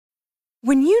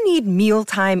When you need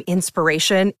mealtime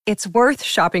inspiration, it's worth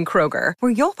shopping Kroger,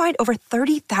 where you'll find over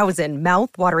 30,000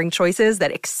 mouth-watering choices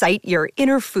that excite your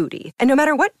inner foodie. And no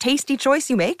matter what tasty choice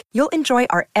you make, you'll enjoy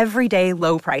our everyday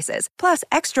low prices, plus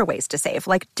extra ways to save,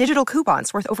 like digital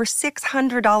coupons worth over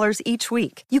 $600 each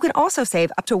week. You can also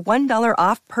save up to $1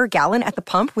 off per gallon at the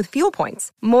pump with fuel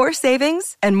points. More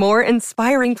savings and more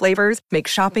inspiring flavors make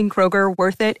shopping Kroger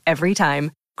worth it every time.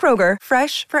 Kroger,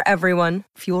 fresh for everyone.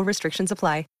 Fuel restrictions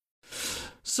apply.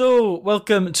 So,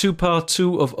 welcome to part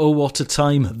 2 of Oh What a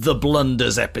Time, the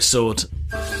Blunders episode. So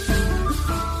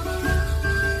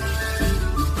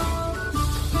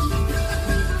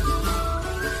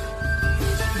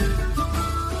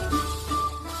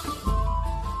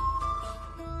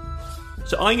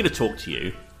I'm going to talk to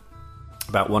you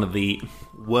about one of the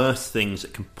worst things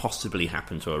that can possibly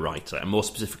happen to a writer, and more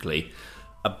specifically,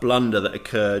 a blunder that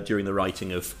occurred during the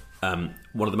writing of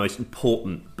one of the most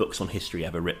important books on history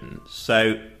ever written.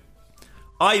 So,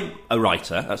 I'm a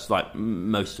writer. That's like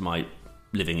most of my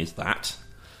living is that.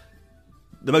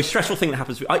 The most stressful thing that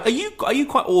happens... Are you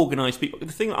quite organised people? The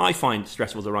thing that I find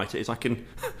stressful as a writer is I can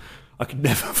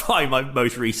never find my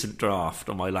most recent draft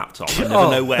on my laptop. I never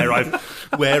know where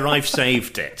I've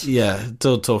saved it. Yeah,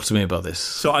 don't talk to me about this.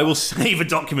 So I will save a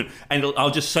document and I'll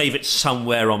just save it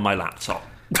somewhere on my laptop.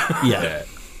 Yeah.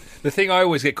 The thing I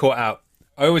always get caught out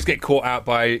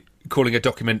by calling a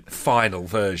document final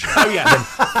version. Oh, yeah.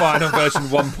 Final version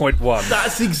 1.1.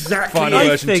 That's exactly final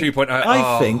version 2.0.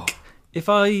 I think if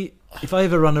I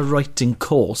ever run a writing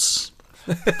course,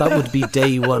 that would be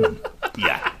day one.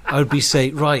 Yeah. I would be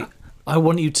saying, right, I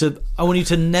want you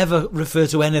to never refer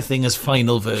to anything as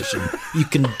final version. You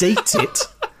can date it,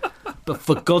 but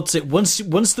for God's sake, once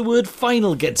the word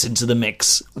final gets into the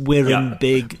mix, we're in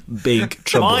big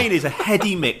trouble. Mine is a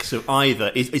heady mix of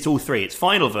either. It's all three. It's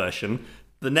final version,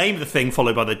 the name of the thing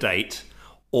followed by the date,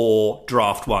 or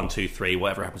draft 1, 2, 3,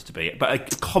 whatever it happens to be. But a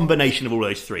combination of all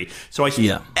those three. So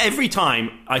every time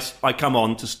I come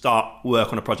on to start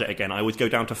work on a project again, I always go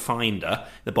down to Finder,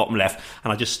 the bottom left,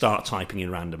 and I just start typing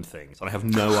in random things. And I have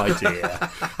no idea.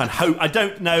 And I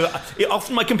don't know.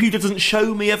 Often my computer doesn't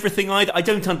show me everything either. I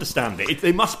don't understand it.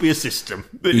 There must be a system.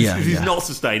 It's not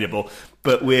sustainable.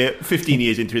 But we're 15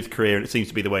 years into his career, and it seems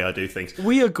to be the way I do things.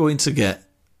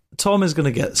 Tom is going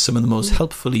to get some of the most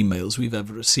helpful emails we've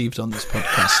ever received on this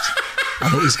podcast.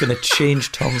 And it is going to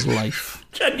change Tom's life.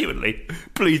 Genuinely.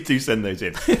 Please do send those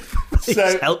in.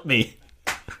 Please help me.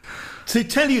 To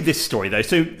tell you this story, though,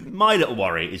 so My Little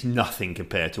Worry is nothing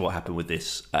compared to what happened with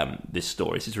this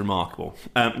story. This is remarkable.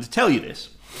 To tell you this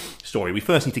story, we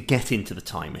first need to get into the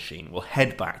time machine. We'll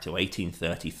head back to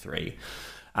 1833.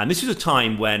 And this was a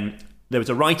time when there was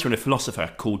a writer and a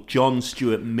philosopher called John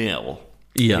Stuart Mill,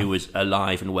 who was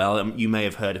alive and well. You may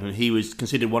have heard of him. He was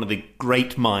considered one of the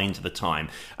great minds of the time.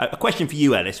 A question for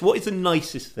you, Ellis. What is the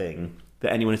nicest thing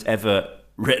that anyone has ever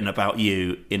written about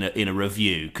you in a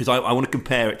review? Because I want to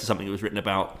compare it to something that was written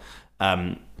about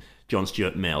John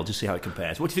Stuart Mill, just see how it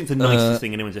compares. What do you think the nicest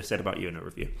thing anyone's ever said about you in a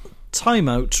review? Time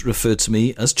Out referred to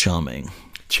me as charming.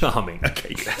 Charming,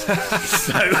 okay, good.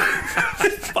 So,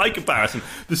 by comparison,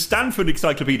 the Stanford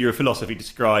Encyclopedia of Philosophy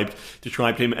described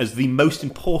him as the most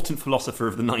important philosopher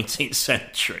of the 19th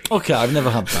century. Okay, I've never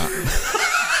had that.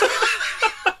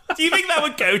 Do you think that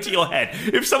would go to your head?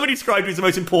 If somebody described you as the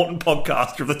most important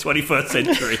podcaster of the 21st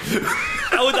century,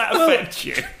 how would that affect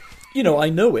you? You know, I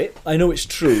know it. I know it's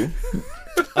true.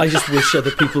 I just wish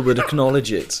other people would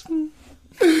acknowledge it.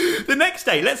 The next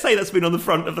day, let's say that's been on the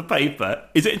front of the paper.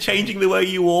 Is it changing the way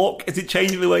you walk? Is it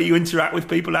changing the way you interact with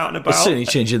people out and about? It's certainly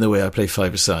changing the way I play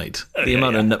five-a-side. The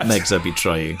amount of nutmegs I'd be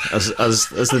trying as the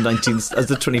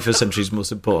 21st century's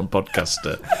most important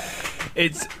podcaster.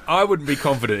 I wouldn't be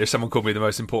confident if someone called me the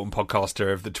most important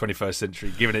podcaster of the 21st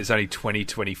century, given it's only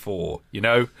 2024. You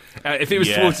know, if it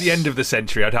was towards the end of the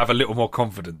century, I'd have a little more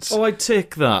confidence. Oh, I'd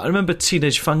take that. I remember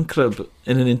Teenage Fan Club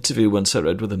in an interview once I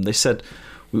read with them. They said,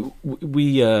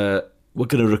 we're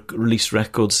going to release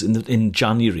records in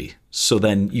January, so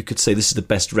then you could say this is the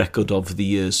best record of the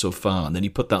year so far, and then you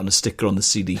put that on a sticker on the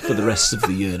CD for the rest of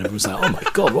the year, and everyone's like, oh my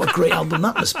God, what a great album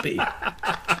that must be.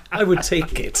 I would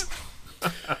take it.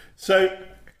 So,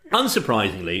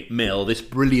 unsurprisingly, Mill, this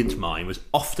brilliant mind, was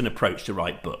often approached to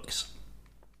write books.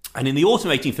 And in the autumn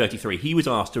of 1833, he was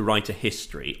asked to write a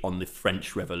history on the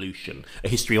French Revolution, a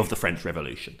history of the French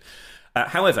Revolution.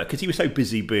 However, because he was so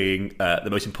busy being the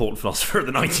most important philosopher of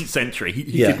the 19th century, he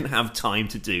didn't have time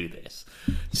to do this.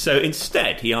 So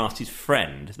instead, he asked his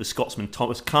friend, the Scotsman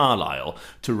Thomas Carlyle,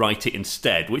 to write it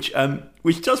instead, which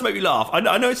does make me laugh.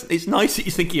 I know it's nice that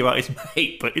you're thinking about his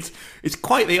mate, but it's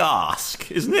quite the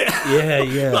ask, isn't it?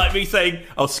 Yeah. Like me saying,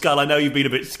 "Oh, Skull, I know you've been a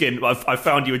bit skinned, but I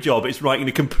found you a job. It's writing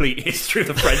the complete history of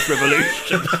the French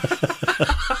Revolution."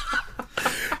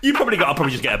 I'll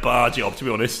probably just get a bar job, to be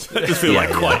honest. I just feel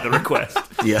like quite the request.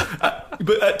 Yeah.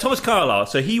 But Thomas Carlyle,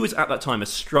 so he was at that time a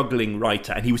struggling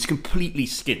writer, and he was completely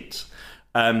skint.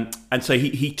 And so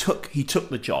he took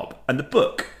the job. And the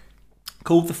book,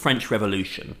 called The French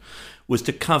Revolution, was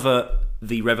to cover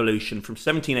the revolution from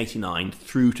 1789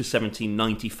 through to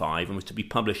 1795 and was to be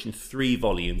published in 3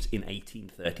 volumes in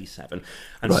 1837.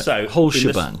 And so whole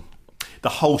shebang. The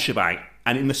whole shebang.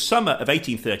 And in the summer of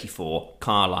 1834,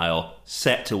 Carlyle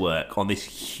set to work on this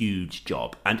huge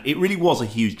job. And it really was a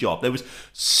huge job. There was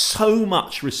so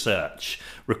much research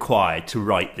required to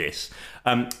write this.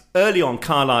 Early on,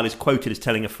 Carlyle is quoted as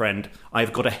telling a friend,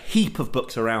 "I've got a heap of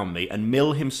books around me, and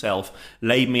Mill himself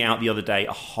laid me out the other day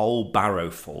a whole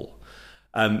barrow full."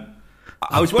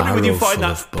 I was wondering whether you find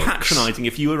that patronising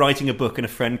if you were writing a book and a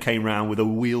friend came round with a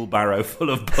wheelbarrow full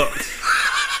of books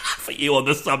for you on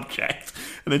the subject,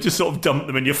 and then just sort of dumped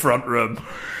them in your front room.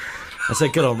 I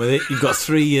said, get on with it. You've got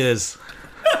 3 years.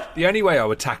 The only way I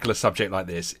would tackle a subject like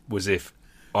this was if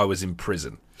I was in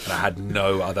prison and I had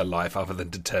no other life other than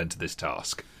to turn to this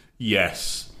task.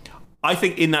 Yes. I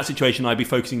think in that situation I'd be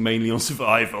focusing mainly on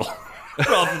survival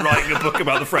rather than writing a book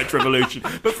about the French Revolution.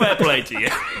 But fair play to you.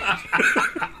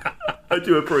 I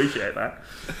do appreciate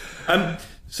that.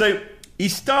 So he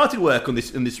started work on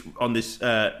this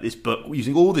book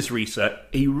using all this research.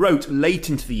 He wrote late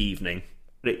into the evening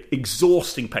at an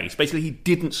exhausting pace. Basically, he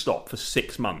didn't stop for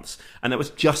 6 months, and that was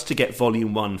just to get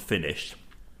Volume 1 finished,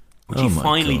 which he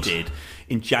finally did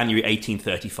in January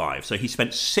 1835. So he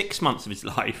spent 6 months of his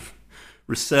life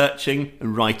researching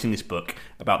and writing this book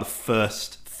about the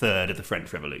first third of the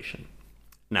French Revolution.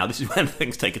 Now, this is when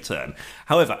things take a turn.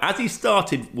 However, as he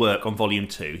started work on Volume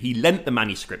 2, he lent the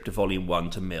manuscript of Volume 1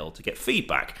 to Mill to get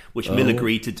feedback, which Mill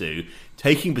agreed to do,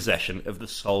 taking possession of the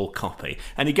sole copy.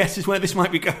 Any guesses where this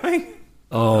might be going?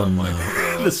 Oh my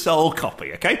God. The sole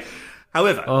copy, okay?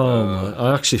 However...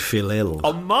 I actually feel ill.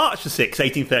 On March the 6th,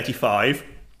 1835...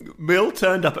 Mill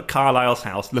turned up at Carlyle's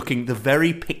house looking the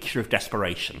very picture of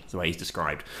desperation, is the way he's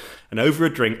described. And over a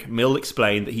drink, Mill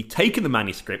explained that he'd taken the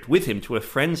manuscript with him to a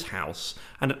friend's house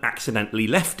and had accidentally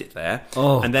left it there.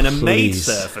 And then a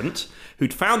maidservant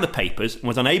who'd found the papers and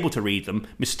was unable to read them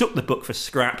mistook the book for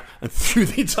scrap and threw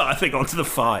the entire thing onto the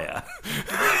fire,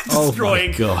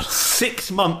 destroying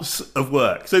 6 months of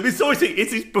work. So this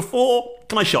is before...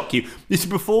 Can I shock you? This is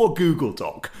before Google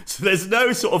Doc. So there's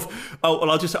no sort of,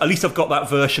 at least I've got that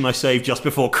version I saved just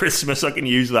before Christmas, I can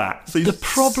use that. So the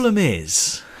problem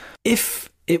is, if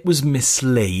it was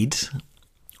mislaid,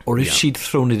 or if she'd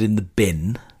thrown it in the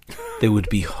bin, there would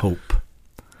be hope.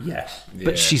 Yes.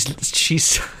 But she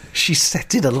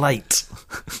set it alight.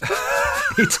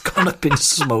 It's gone up in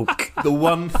smoke. The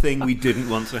one thing we didn't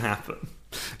want to happen.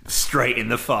 Straight in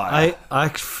the fire. I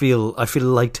feel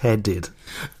lightheaded.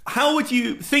 How would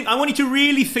you think? I want you to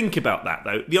really think about that,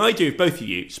 though. The idea of both of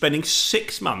you spending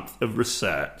 6 months of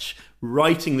research,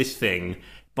 writing this thing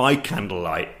by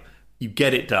candlelight, you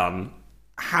get it done.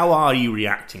 How are you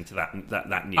reacting to that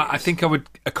news? I think I would...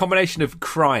 A combination of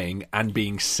crying and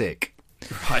being sick.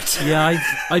 Right. Yeah,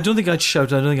 I don't think I'd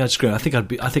shout. I don't think I'd scream. I think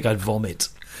I'd vomit.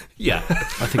 Yeah.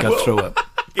 I think I'd throw up.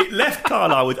 It left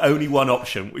Carlyle with only one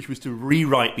option, which was to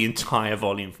rewrite the entire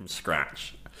volume from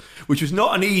scratch, which was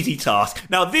not an easy task.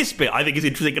 Now, this bit I think is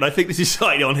interesting, and I think this is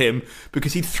slightly on him,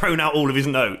 because he'd thrown out all of his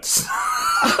notes.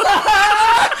 Why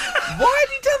had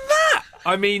he done that?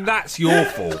 I mean, that's your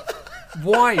fault.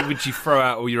 Why would you throw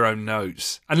out all your own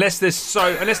notes? Unless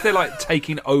they're like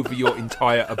taking over your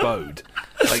entire abode.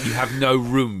 Like you have no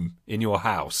room in your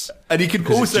house. And he could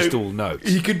also... It's just all notes.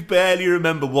 He could barely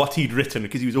remember what he'd written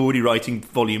because he was already writing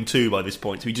Volume 2 by this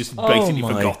point, so he just basically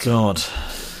forgot. Oh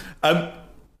my God.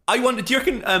 I wonder, do you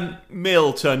reckon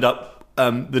Mill turned up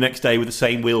the next day with the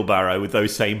same wheelbarrow with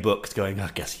those same books going, I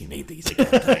guess you need these again,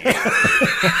 don't you?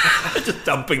 Just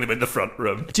dumping them in the front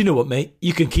room. Do you know what, mate?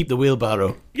 You can keep the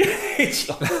wheelbarrow.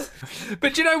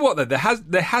 But do you know what, though? There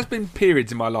has been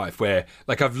periods in my life where,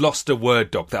 like, I've lost a Word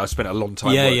doc that I've spent a long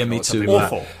time working on. Me too.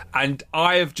 Awful. And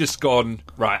I have just gone,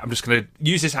 right, I'm just going to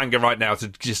use this hanger right now to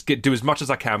just do as much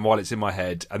as I can while it's in my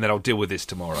head, and then I'll deal with this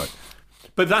tomorrow.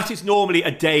 But that is normally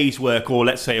a day's work or,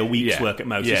 let's say, a week's work at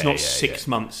most. It's not 6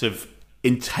 months of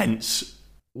intense...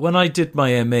 When I did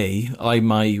my MA,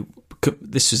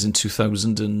 this was in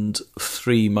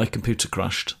 2003, my computer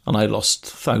crashed, and I lost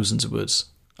thousands of words.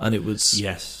 And it was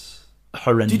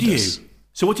horrendous. Did you?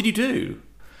 So what did you do?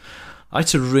 I had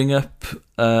to ring up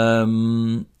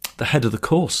the head of the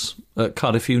course at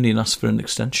Cardiff Uni and ask for an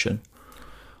extension.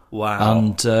 Wow.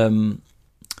 And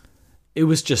it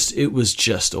was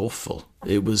just awful.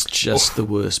 It was just the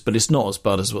worst. But it's not as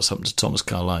bad as what's happened to Thomas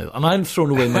Carlyle. And I've thrown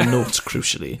away my notes,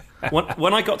 crucially.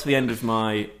 When I got to the end of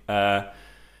my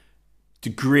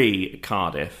degree at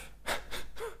Cardiff,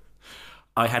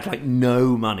 I had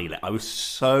no money left. I was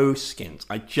so skint.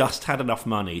 I just had enough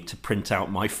money to print out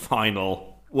my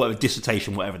final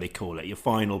dissertation, whatever they call it, your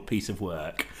final piece of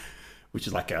work, which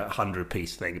is like a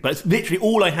 100-piece thing. But it's literally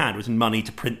all I had was money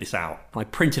to print this out. I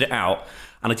printed it out,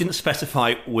 and I didn't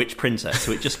specify which printer,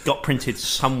 so it just got printed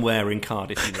somewhere in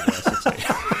Cardiff University.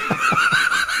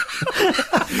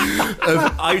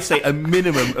 I would say a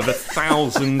minimum of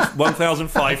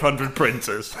 1,500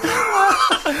 printers.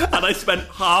 And I spent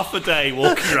half a day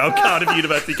walking around Cardiff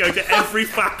University, going to every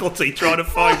faculty trying to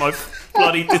find my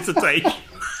bloody dissertation.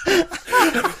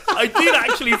 I did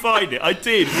actually find it. I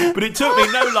did. But it took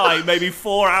me, no lie, maybe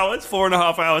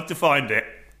 4.5 hours to find it.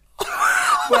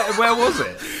 Where was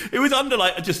it? It was under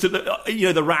just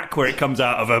the rack where it comes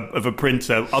out of a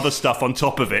printer, other stuff on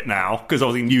top of it now, because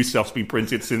obviously new stuff's been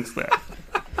printed since then.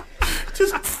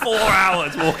 Just 4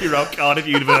 hours walking around Cardiff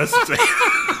University.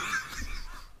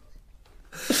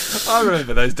 I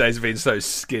remember those days being so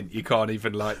skint you can't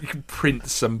even you can print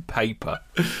some paper.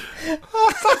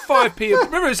 It's like 5p.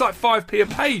 Remember, it's like 5p a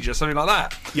page or something like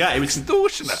that. Yeah, it was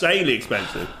extortionate, insanely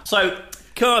expensive. So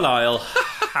Carlyle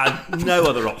had no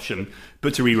other option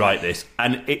but to rewrite this,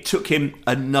 and it took him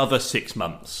another 6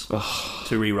 months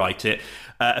to rewrite it.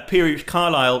 A period which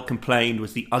Carlyle complained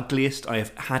was the ugliest I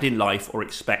have had in life or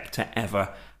expect to ever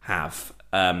have.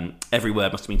 Every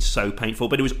word must have been so painful,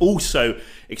 but it was also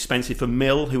expensive for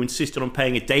Mill, who insisted on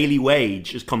paying a daily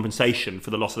wage as compensation for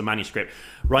the loss of the manuscript,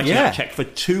 writing out a cheque for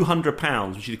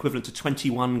 £200, which is equivalent to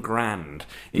 21 grand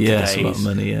in today's a lot of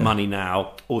money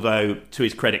now. Although, to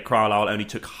his credit, Carlyle only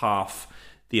took half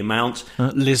the amount.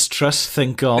 Liz Truss,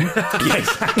 think on. Yeah,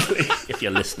 exactly. If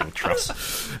you're listening, Truss.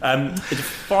 The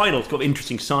final sort of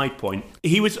interesting side point.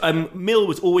 Mill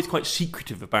was always quite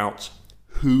secretive about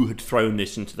who had thrown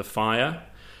this into the fire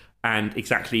and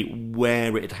exactly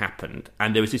where it had happened.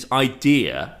 And there was this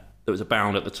idea that was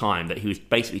abound at the time that he was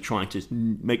basically trying to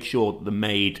make sure that the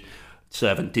maid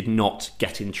servant did not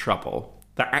get in trouble.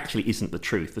 That actually isn't the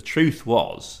truth. The truth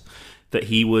was that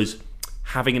he was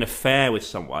having an affair with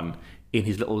someone in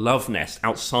his little love nest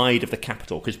outside of the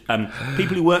capital, because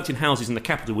people who worked in houses in the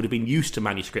capital would have been used to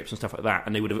manuscripts and stuff like that,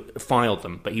 and they would have filed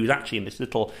them. But he was actually in this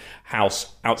little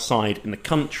house outside in the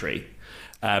country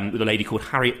with a lady called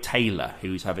Harriet Taylor, he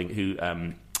was having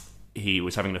an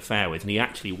affair with, and he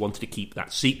actually wanted to keep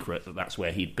that secret, that's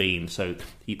where he'd been. So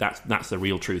that's the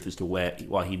real truth as to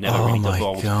why he never really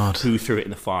divulged who threw it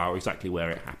in the fire or exactly where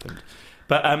it happened.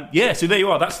 But so there you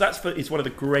are. It's one of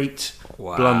the great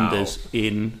blunders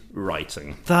in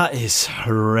writing. That is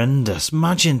horrendous.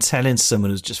 Imagine telling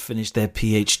someone who's just finished their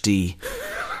PhD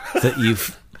that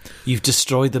you've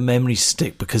destroyed the memory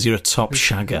stick because you're a top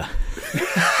shagger.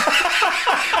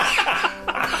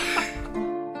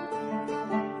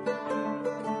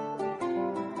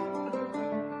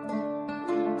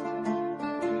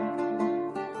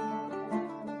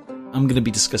 I'm going to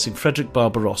be discussing Frederick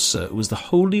Barbarossa, who was the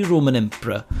Holy Roman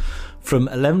Emperor from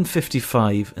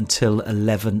 1155 until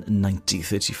 1190,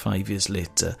 35 years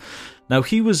later. Now,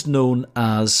 he was known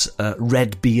as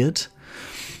Redbeard,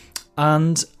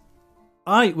 and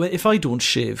if I don't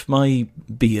shave, my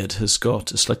beard has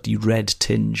got a slightly red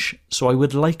tinge, so I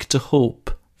would like to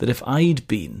hope that if I'd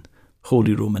been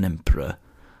Holy Roman Emperor,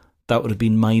 that would have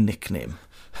been my nickname.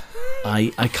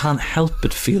 I can't help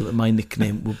but feel that my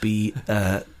nickname would be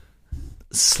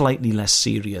slightly less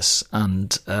serious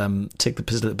and take the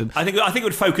piss a little bit. I think it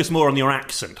would focus more on your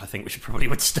accent, I think, which probably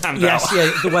would stand out. Yes, yeah,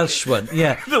 the Welsh one,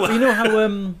 yeah. You know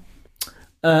how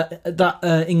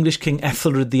that English King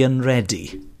Ethelred the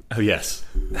Unready? Oh, yes.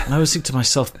 And I was thinking to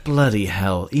myself, bloody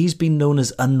hell, he's been known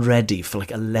as Unready for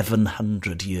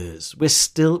 1,100 years. We're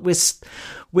still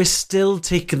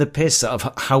taking the piss out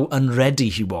of how unready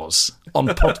he was on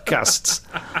podcasts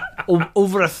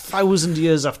over 1,000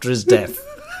 years after his death.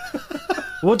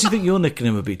 What do you think your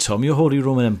nickname would be, Tom? Your Holy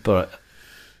Roman Emperor.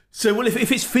 So, well,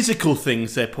 if it's physical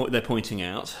things they're pointing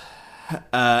out,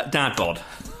 Dad Bod.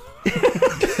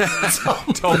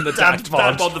 Tom the Dad Bod.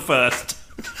 Dad Bod the first.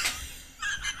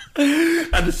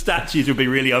 And the statues would be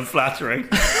really unflattering.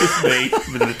 Just me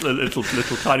with a little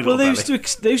tiny Well, little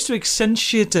they used to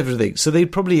accentuate everything, so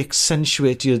they'd probably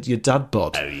accentuate your dad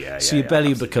bod. Oh, yeah, so your belly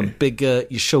would become bigger,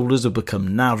 your shoulders would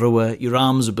become narrower, your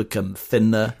arms would become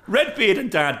thinner. Red beard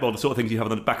and dad bod, the sort of things you have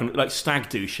on the back of like stag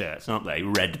do shirts, aren't they?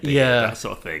 Red beard, that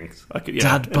sort of thing.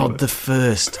 Dad bod the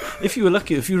first. If you were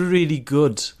lucky, if you were really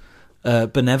good,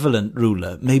 benevolent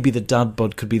ruler, maybe the dad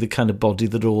bod could be the kind of body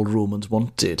that all Romans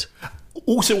wanted.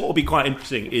 Also, what will be quite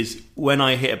interesting is when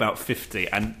I hit about 50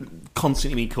 and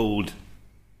constantly being called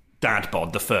dad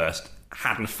bod the first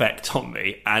had an effect on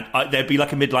me, and there'd be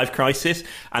like a midlife crisis,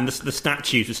 and the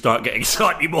statues would start getting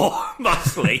slightly more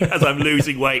muscly as I'm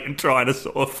losing weight and trying to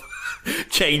sort of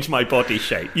change my body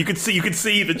shape. You could see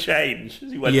the change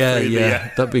as you went through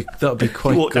that'd be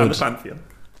quite walk good. down the Pantheon.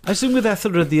 I assume with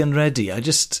Ethelred the Unready,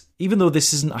 even though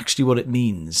this isn't actually what it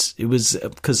means, it was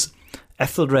because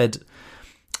Ethelred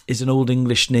is an Old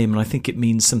English name, and I think it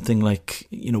means something like,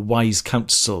 wise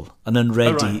counsel. And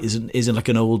unready isn't like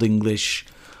an Old English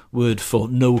word for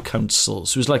no counsel.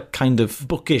 So it was like kind of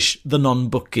bookish, the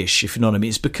non-bookish, if you know what I mean.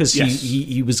 It's because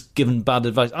he was given bad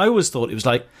advice. I always thought it was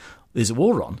like, there's a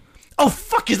war on. Oh,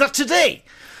 fuck, is that today?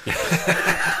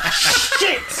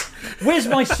 Shit! Where's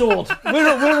my sword? Where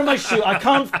are my shoes? I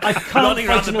can't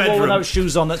fight in a war without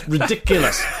shoes on. That's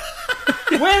ridiculous.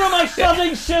 Where are my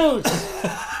fucking shoes?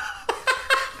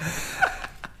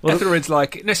 Ethelred's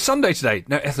like, no, Sunday today.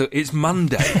 No, Ethel, it's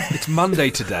Monday. It's Monday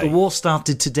today. The war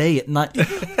started today at night.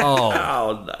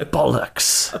 Oh, no.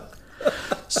 Bollocks.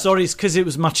 Sorry, it's because it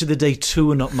was Match of the Day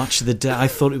 2 and not Match of the Day. I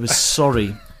thought it was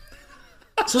sorry.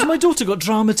 So has my daughter got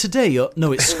drama today?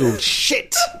 No, it's school.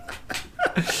 Shit.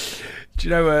 Do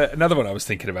you know another one I was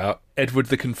thinking about? Edward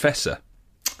the Confessor.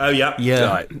 Oh, yeah.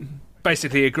 Yeah. Like,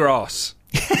 basically a grass.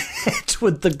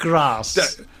 Edward the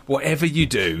Grass. Whatever you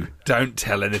do, don't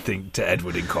tell anything to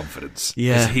Edward in confidence.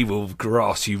 Yeah. He will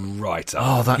grass you right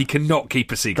up. Oh, he cannot keep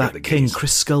a secret. That King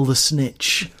Chris Skull the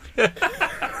Snitch. But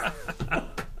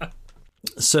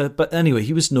anyway,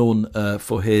 he was known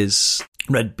for his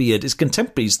red beard. His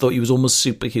contemporaries thought he was almost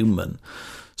superhuman.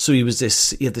 So he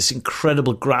had this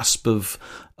incredible grasp of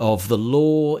the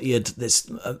law. He had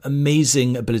this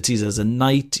amazing abilities as a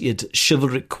knight. He had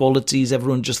chivalric qualities.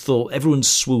 Everyone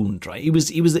swooned, right? He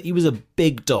was a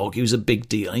big dog. He was a big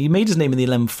deal. And he made his name in the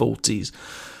 1140s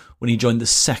when he joined the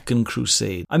Second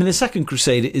Crusade. I mean, the Second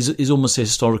Crusade is almost a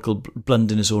historical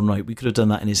blunder in its own right. We could have done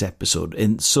that in his episode.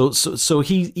 And so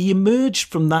he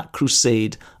emerged from that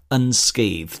crusade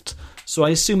unscathed. So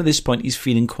I assume at this point he's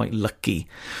feeling quite lucky.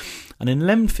 And in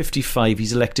 1155,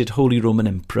 he's elected Holy Roman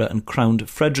Emperor and crowned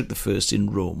Frederick I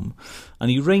in Rome. And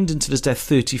he reigned until his death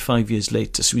 35 years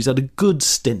later, so he's had a good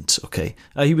stint, okay?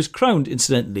 He was crowned,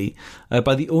 incidentally,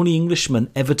 by the only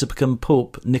Englishman ever to become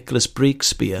Pope, Nicholas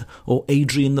Breakspere, or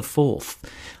Adrian IV.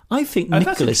 I think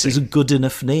Nicholas is a good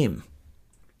enough name.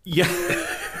 Yeah.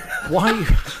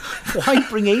 Why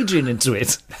bring Adrian into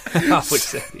it?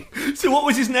 So what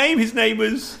was his name? His name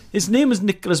was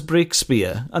Nicholas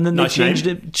Breakspere, and then they changed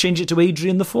it to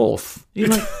Adrian IV. You're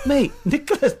like, mate,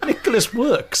 Nicholas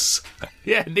works.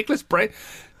 Yeah, just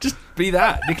be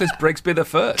that. Nicholas Breakspere the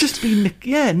First. Just be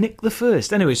Nick the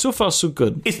First. Anyway, so far so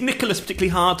good. Is Nicholas particularly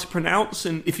hard to pronounce?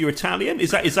 And if you're Italian,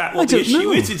 is that what the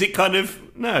issue is? Is it kind of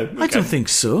no? Okay. I don't think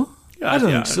so. I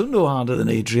don't think so. No harder than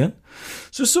Adrian.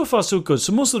 So far, so good.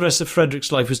 So most of the rest of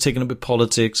Frederick's life was taken up with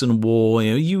politics and war,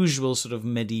 usual sort of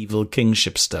medieval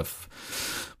kingship stuff.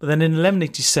 But then in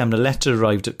 1187, a letter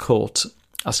arrived at court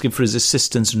asking for his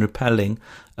assistance in repelling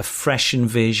a fresh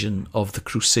invasion of the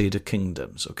Crusader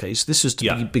kingdoms. Okay, so this was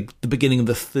the beginning of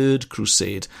the Third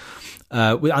Crusade.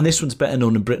 And this one's better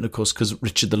known in Britain, of course, because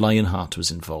Richard the Lionheart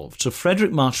was involved. So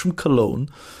Frederick marched from Cologne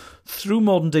through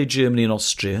modern-day Germany and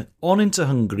Austria, on into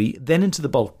Hungary, then into the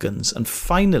Balkans, and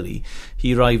finally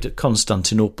he arrived at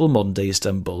Constantinople, modern-day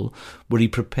Istanbul, where he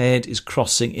prepared his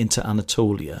crossing into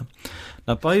Anatolia.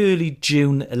 Now, by early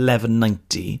June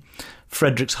 1190,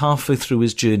 Frederick's halfway through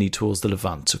his journey towards the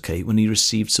Levant, okay, when he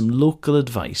received some local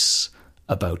advice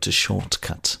about a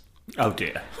shortcut. Oh,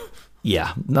 dear.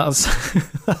 Yeah,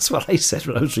 that's what I said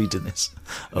when I was reading this.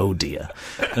 Oh, dear.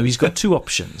 Now, he's got two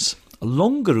options. A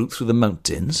longer route through the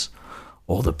mountains,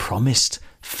 or the promised,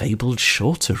 fabled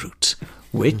shorter route,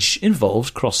 which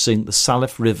involves crossing the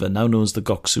Salif River, now known as the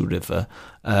Goksu River,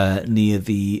 near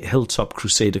the hilltop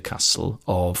Crusader castle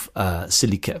of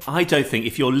Silikev. I don't think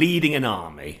if you're leading an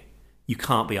army, you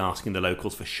can't be asking the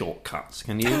locals for shortcuts,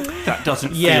 can you? That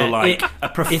doesn't feel like a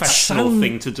professional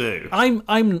thing to do. I'm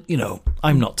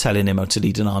not telling him how to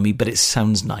lead an army, but it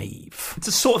sounds naive. It's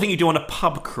the sort of thing you do on a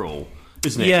pub crawl.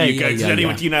 isn't it? Yeah, you go yeah, to yeah,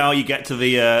 anyone. yeah. Do you know how you get to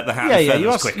the hat and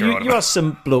feathers quicker? You ask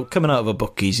some bloke coming out of a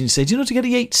Buc-ee's and you say, "Do you know how to get to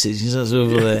Yates's?" He says,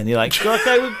 "Over there," and you're like,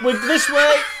 "Okay, we're this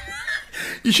way."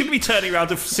 You shouldn't be turning around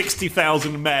to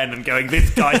 60,000 men and going, "This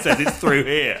guy says it's through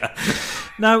here."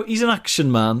 Now, he's an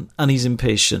action man and he's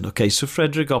impatient. Okay, so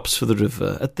Frederick opts for the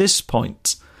river. At this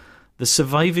point, the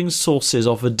surviving sources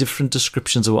offer different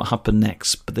descriptions of what happened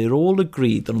next, but they're all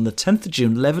agreed that on the 10th of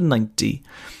June, 1190,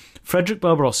 Frederick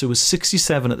Barbarossa, who was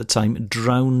 67 at the time,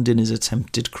 drowned in his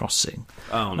attempted crossing.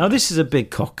 Oh, no. Now, this is a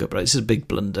big cock-up, right? This is a big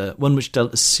blunder, one which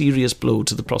dealt a serious blow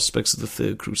to the prospects of the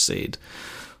Third Crusade.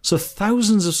 So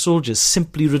thousands of soldiers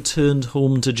simply returned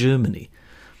home to Germany,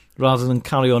 rather than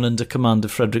carry on under command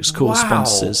of Frederick's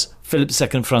co-sponsors, Philip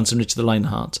II of France and Richard the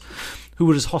Lionheart, who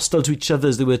were as hostile to each other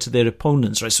as they were to their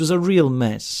opponents. Right, so it was a real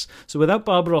mess. So without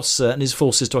Barbarossa and his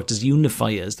forces to act as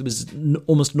unifiers, there was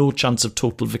almost no chance of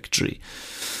total victory.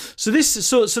 So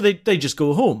they just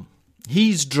go home.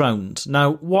 He's drowned.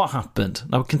 Now, what happened?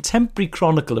 Now, a contemporary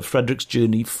chronicle of Frederick's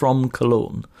journey from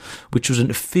Cologne, which was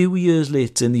written a few years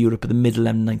later in the Europe of the middle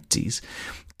M90s,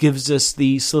 gives us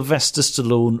the Sylvester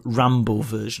Stallone Rambo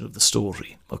version of the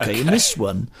story. Okay. In this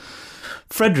one,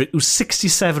 Frederick, who's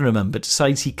 67, remember,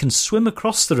 decides he can swim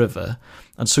across the river,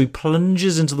 and so he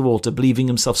plunges into the water, believing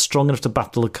himself strong enough to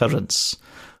battle the currents.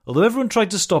 Although everyone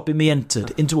tried to stop him, he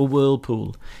entered into a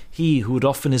whirlpool. He, who had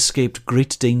often escaped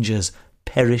great dangers,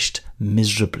 perished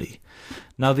miserably.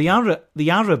 Now, the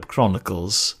Arab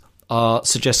chronicles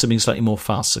suggest something slightly more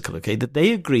farcical, okay? That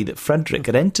they agree that Frederick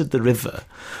had entered the river,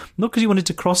 not because he wanted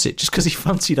to cross it, just because he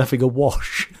fancied having a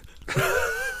wash.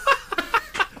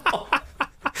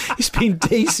 It's been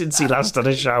days since he last had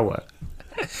a shower.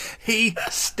 He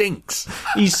stinks.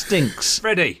 He stinks.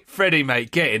 Freddie,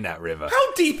 mate, get in that river.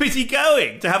 How deep is he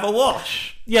going to have a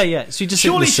wash? Yeah. So you just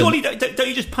surely don't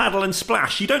you just paddle and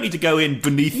splash? You don't need to go in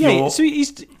beneath your... Yeah, so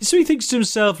he thinks to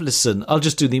himself, listen, I'll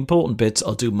just do the important bits.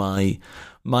 I'll do my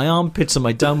armpits and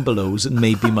my down belows and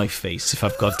maybe my face if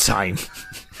I've got time.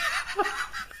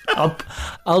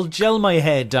 I'll gel my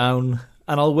hair down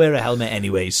and I'll wear a helmet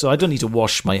anyway, so I don't need to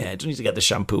wash my hair. I don't need to get the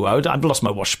shampoo out. I've lost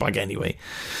my wash bag anyway.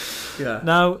 Yeah.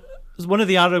 Now, one of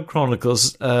the Arab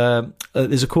chronicles,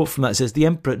 there's a quote from that. It says, "The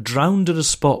emperor drowned at a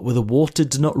spot where the water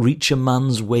did not reach a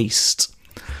man's waist."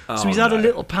 So he's had a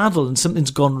little paddle and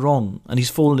something's gone wrong and he's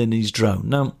fallen in and he's drowned.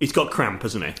 Now, he's got cramp,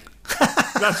 hasn't he?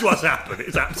 That's what's happened.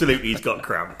 It's absolutely, he's got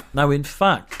cramp. Now, in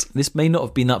fact, this may not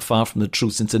have been that far from the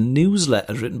truth, since a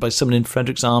newsletter written by someone in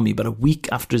Frederick's army about a week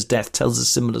after his death tells a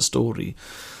similar story.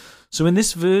 So in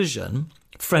this version,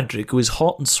 Frederick, who is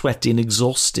hot and sweaty and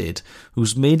exhausted,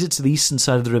 who's made it to the eastern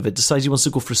side of the river, decides he wants to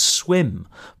go for a swim,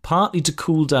 partly to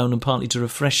cool down and partly to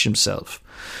refresh himself.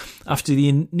 After the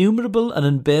innumerable and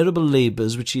unbearable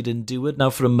labours which he had endured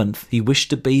now for a month, he wished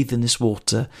to bathe in this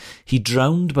water. He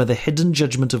drowned by the hidden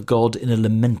judgment of God in a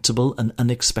lamentable and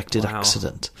unexpected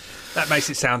accident. That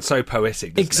makes it sound so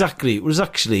poetic, doesn't Exactly. It was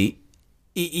actually...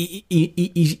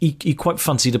 He quite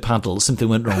fancied a paddle. Something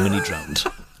went wrong and he drowned.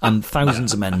 And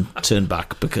thousands of men turned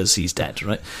back because he's dead,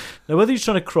 right? Now, whether he's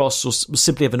trying to cross or was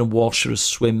simply having a wash or a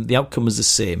swim, the outcome was the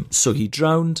same. So he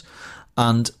drowned,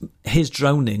 and his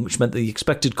drowning, which meant the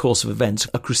expected course of events,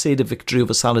 a Crusader victory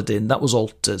over Saladin, that was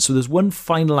altered. So there's one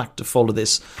final act to follow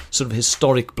this sort of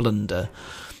historic blunder.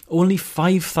 Only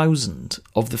 5,000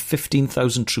 of the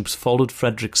 15,000 troops followed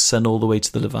Frederick's son all the way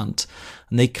to the Levant,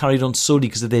 and they carried on solely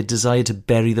because of their desire to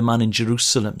bury the man in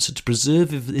Jerusalem. So to preserve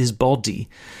his body,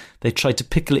 they tried to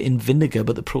pickle it in vinegar,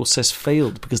 but the process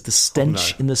failed because the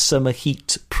stench in the summer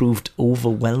heat proved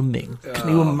overwhelming. Can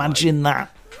you imagine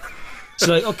that?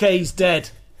 So like, okay, he's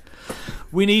dead.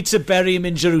 We need to bury him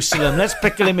in Jerusalem. Let's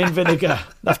pickle him in vinegar.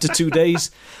 After 2 days,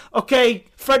 okay,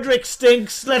 Frederick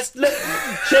stinks. Let's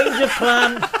change the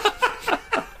plan.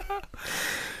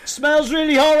 Smells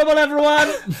really horrible, everyone.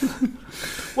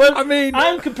 Well, I mean,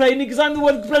 I'm complaining because I'm the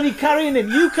one bloody carrying him.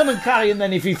 You come and carry him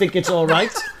then if you think it's all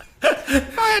right.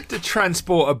 If I had to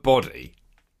transport a body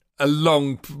a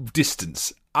long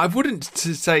distance, I wouldn't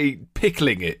say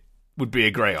pickling it would be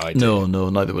a great idea. No,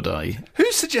 neither would I.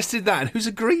 Who suggested that and who's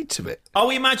agreed to it? Are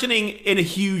we imagining in a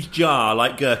huge jar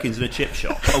like gherkins in a chip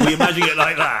shop? Are we imagining it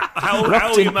like that? How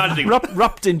are we imagining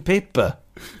wrapped in paper.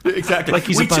 Exactly. Like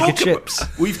he's a bag of chips.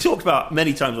 We've talked about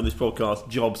many times on this podcast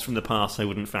jobs from the past I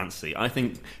wouldn't fancy. I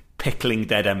think pickling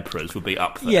dead emperors would be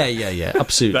up there. Yeah,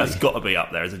 absolutely. That's got to be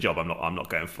up there as a job I'm not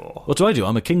going for. What do?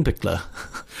 I'm a king pickler.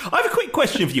 I have a quick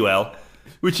question for you, El,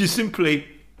 which is simply...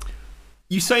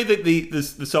 You say that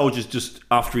the soldiers just,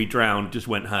 after he drowned, just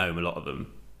went home, a lot of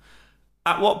them.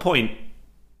 At what point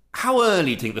How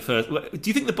early do you think the first... Do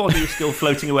you think the body was still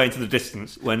floating away into the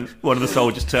distance when one of the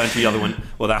soldiers turned to the other one?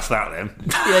 Well, that's that then.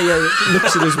 Yeah.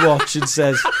 Looks at his watch and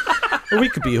says, well, we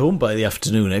could be home by the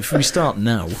afternoon if we start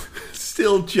now.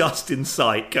 Still just in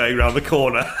sight going round the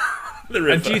corner. The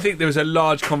river. And do you think there was a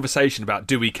large conversation about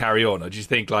do we carry on? Or do you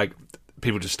think, like,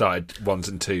 people just started ones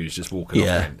and twos just walking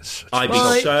off? I'd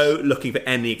be so looking for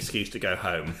any excuse to go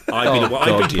home.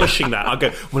 I'd be pushing that. I'd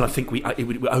go, well, I think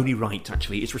we're only right,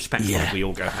 actually. It's respectful if we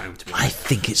all go home. To be honest. I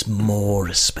think it's more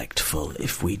respectful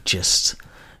if we just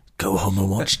go home and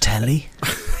watch telly.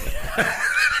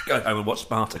 Go home and watch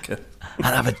Spartacus. And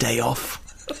have a day off.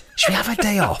 Should we have a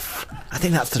day off? I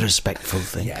think that's the respectful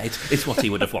thing. Yeah, it's what he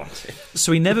would have wanted.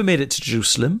 So he never made it to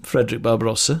Jerusalem, Frederick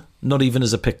Barbarossa, not even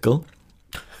as a pickle.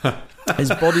 His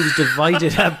body was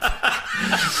divided up,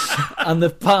 and the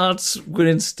parts were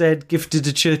instead gifted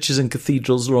to churches and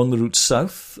cathedrals along the route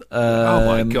south. Oh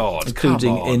my God!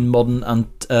 Including in modern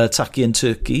Antakya in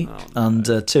Turkey and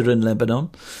Tyre in Lebanon.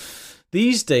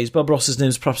 These days, Barbarossa's name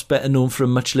is perhaps better known for a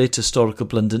much later historical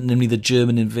blunder, namely the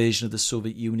German invasion of the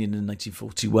Soviet Union in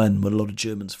 1941, where a lot of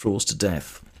Germans froze to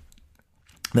death.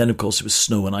 Then, of course, it was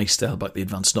snow and ice to help back the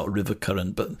advance, not a river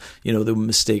current, but, there were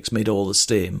mistakes made all the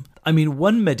same. I mean,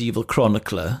 one medieval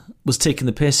chronicler was taking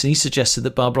the piss, and he suggested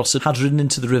that Barbarossa had ridden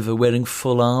into the river wearing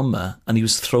full armour, and he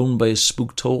was thrown by a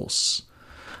spooked horse.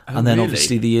 And then,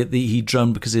 obviously, he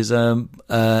drowned because his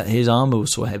armour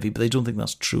was so heavy, but they don't think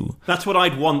that's true. That's what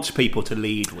I'd want people to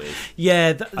lead with.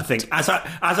 Yeah. I think, as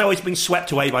I was being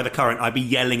swept away by the current, I'd be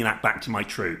yelling that back to my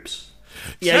troops.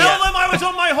 Tell them I was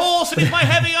on my horse and it's my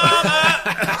heavy armour.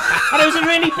 And it was a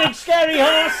really big, scary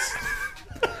horse.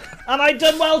 And I'd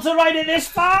done well to ride it this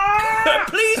far.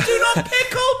 Please do not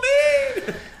pickle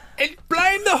me.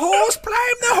 Blame the horse,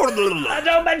 blame the horse. And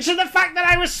don't mention the fact that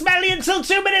I was smelly until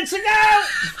 2 minutes ago.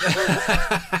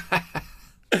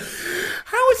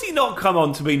 How has he not come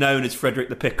on to be known as Frederick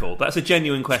the Pickle? That's a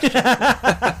genuine question.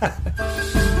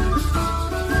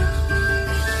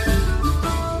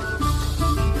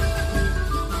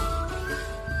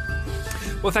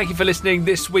 Well, thank you for listening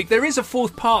this week. There is a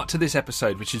fourth part to this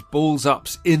episode, which is Balls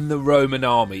Ups in the Roman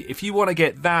Army. If you want to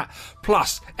get that,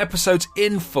 plus episodes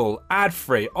in full,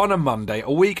 ad-free, on a Monday,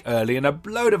 a week early, and a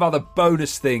load of other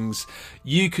bonus things,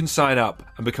 you can sign up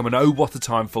and become an Oh What a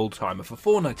Time full-timer for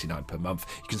 $4.99 per month.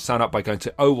 You can sign up by going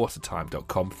to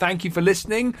ohwhatatime.com. Thank you for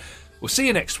listening. We'll see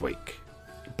you next week.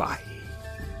 Bye.